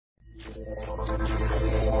And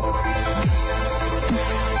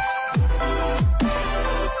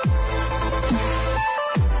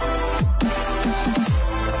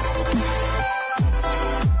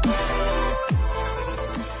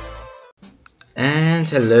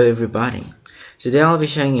hello everybody. Today I'll be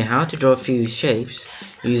showing you how to draw a few shapes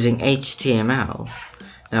using HTML.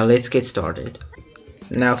 Now let's get started.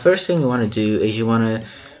 Now first thing you want to do is you want to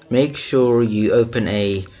make sure you open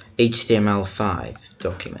a HTML5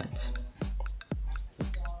 document.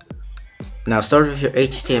 Now start with your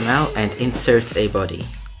HTML and insert a body.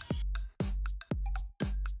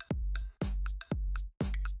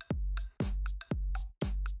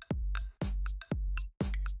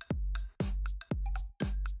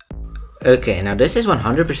 Okay, now this is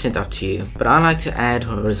 100% up to you, but I like to add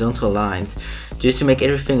horizontal lines just to make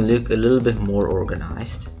everything look a little bit more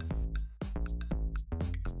organized.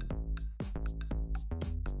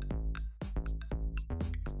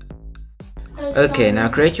 Okay, now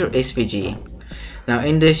create your SVG. Now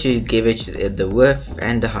in this you give it the width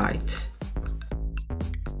and the height.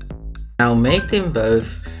 Now make them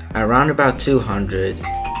both around about 200.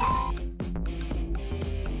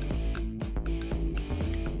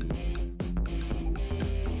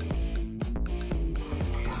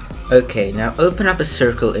 Okay, now open up a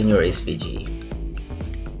circle in your SVG.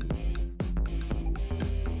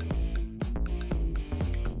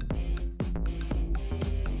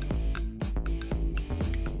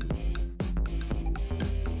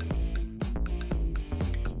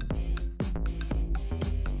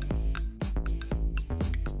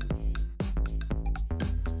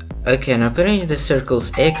 Okay, now put in the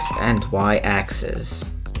circle's X and Y axis.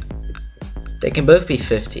 They can both be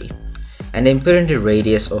 50. And then put in the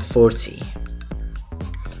radius of 40.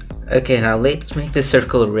 Okay, now let's make the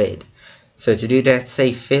circle red. So to do that,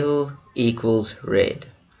 say fill equals red.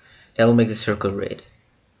 That will make the circle red.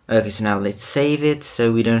 Okay, so now let's save it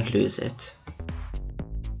so we don't lose it.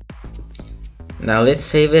 Now let's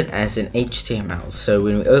save it as an HTML. So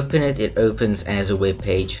when we open it, it opens as a web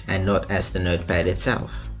page and not as the notepad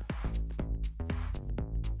itself.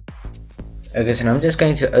 Okay, so now I'm just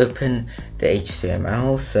going to open the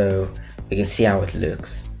HTML so we can see how it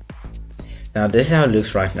looks. Now this is how it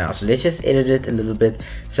looks right now, so let's just edit it a little bit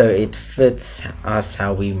so it fits us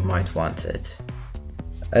how we might want it.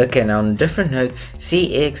 Okay, now on a different note,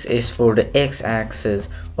 CX is for the x-axis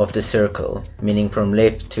of the circle, meaning from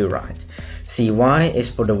left to right. CY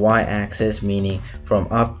is for the y-axis, meaning from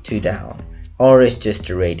up to down. R is just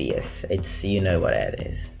the radius, you know what that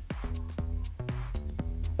is.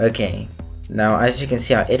 Okay, now as you can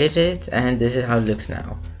see I edited it and this is how it looks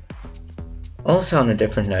now. Also on a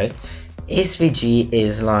different note, SVG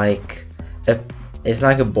is like a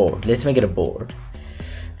board. Let's make it a board.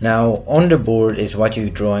 Now on the board is what you're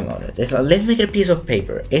drawing on it. Let's make it a piece of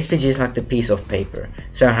paper. SVG is like the piece of paper.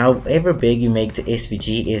 So however big you make the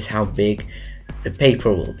SVG is how big the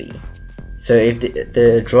paper will be. So if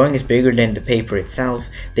the drawing is bigger than the paper itself,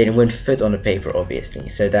 then it won't fit on the paper obviously.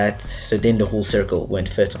 So then the whole circle won't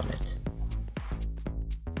fit on it.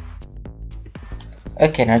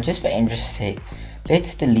 Okay, now just for interest's sake,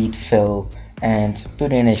 let's delete fill and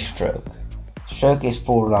put in a stroke. Stroke is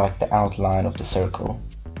for like the outline of the circle.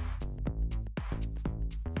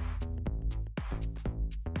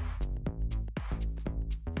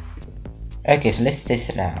 Okay, so let's test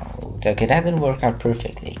it out. Okay, that didn't work out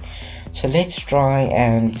perfectly. So let's try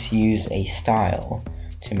and use a style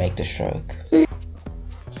to make the stroke.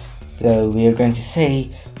 So we are going to say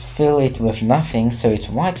fill it with nothing, so it's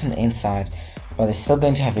white on the inside, but it's still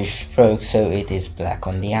going to have a stroke so it is black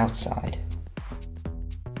on the outside.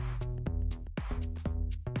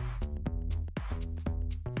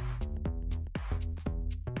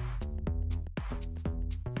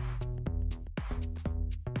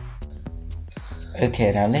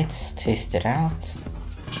 Okay, now let's test it out.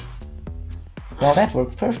 Well, that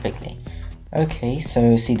worked perfectly. Okay,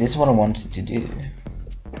 so see, this is what I wanted to do.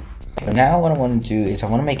 Okay, now what I want to do is I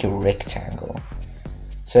want to make a rectangle.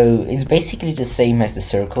 So it's basically the same as the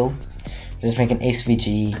circle. Just make an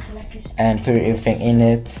SVG and put everything in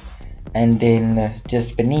it, and then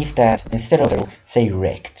just beneath that, instead of say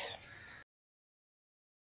rect.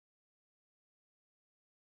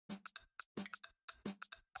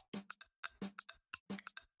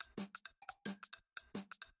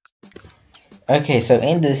 Okay, so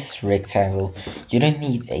in this rectangle, you don't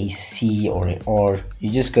need a C or an R. You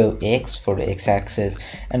just go X for the X-axis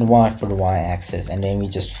and Y for the Y-axis, and then we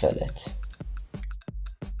just fill it.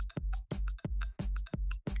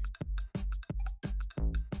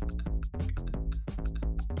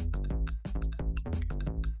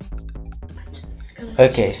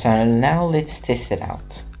 Okay, so now let's test it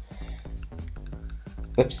out.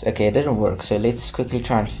 Oops, okay, it didn't work, so let's quickly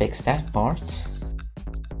try and fix that part.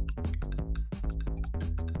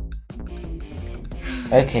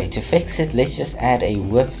 Okay, to fix it, let's just add a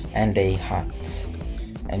width and a height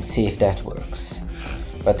and see if that works.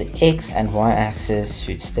 But the X and Y axis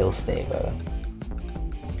should still stay though.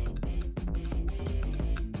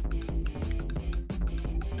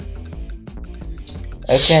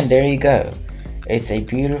 Okay, and there you go. It's a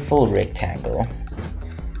beautiful rectangle.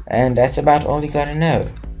 And that's about all you gotta know.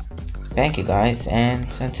 Thank you guys, and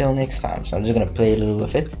until next time. So I'm just gonna play a little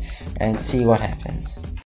with it and see what happens.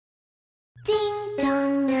 Ding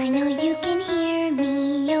dong, I know you can hear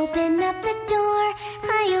me. Open up the door,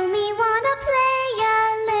 I only wanna play a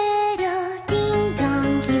little. Ding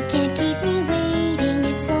dong, you can't keep me waiting.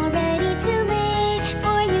 It's already too late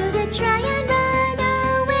for you to try and run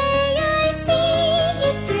away. I see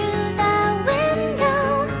you through the window.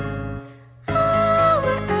 Our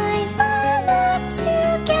eyes line up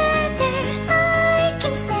together. I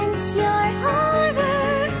can sense your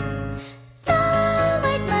horror. Though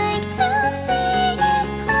I'd like to see it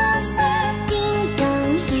closer. Ding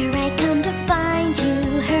dong, here I come to find you.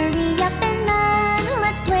 Hurry up and run.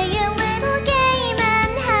 Let's play a little game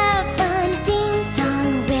and have fun. Ding dong,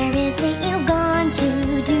 where is it you've gone to?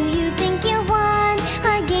 Do you think you've won?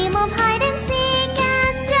 Our game of hide and seek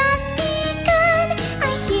has just begun.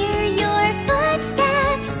 I hear your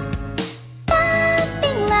footsteps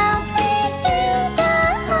thumping loudly through the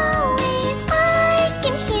hallways. I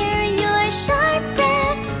can hear your sharp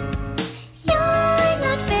breaths. You're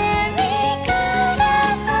not very good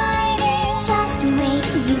at hiding. Just wait,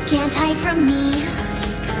 you can't hide from me.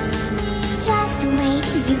 Just wait,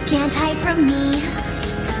 you can't hide from me.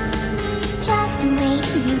 Just wait,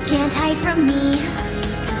 you can't hide from me.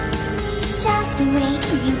 Just wait,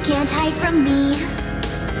 you can't hide from me.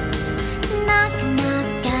 Knock, knock,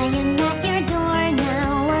 I am at your door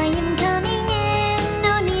now. I am coming in,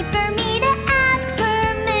 no need for me to ask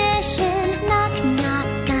permission. Knock, knock,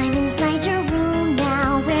 I'm inside your room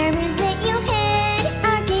now. Where is it you've hid?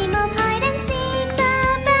 Our game of hide and seek's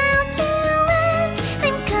about to end.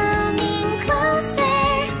 I'm coming closer,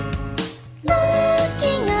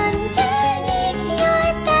 looking underneath your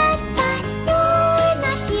bed, but you're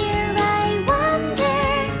not here. I wonder,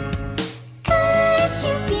 could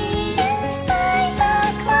you be inside the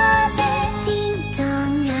closet? Ding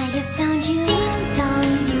dong, I have found you. Ding dong,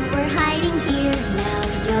 you were hiding here. Now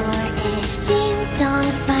you're it. Ding dong,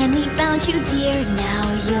 finally found you, dear. Now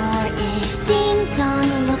you're it. Ding dong,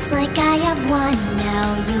 looks like I have won.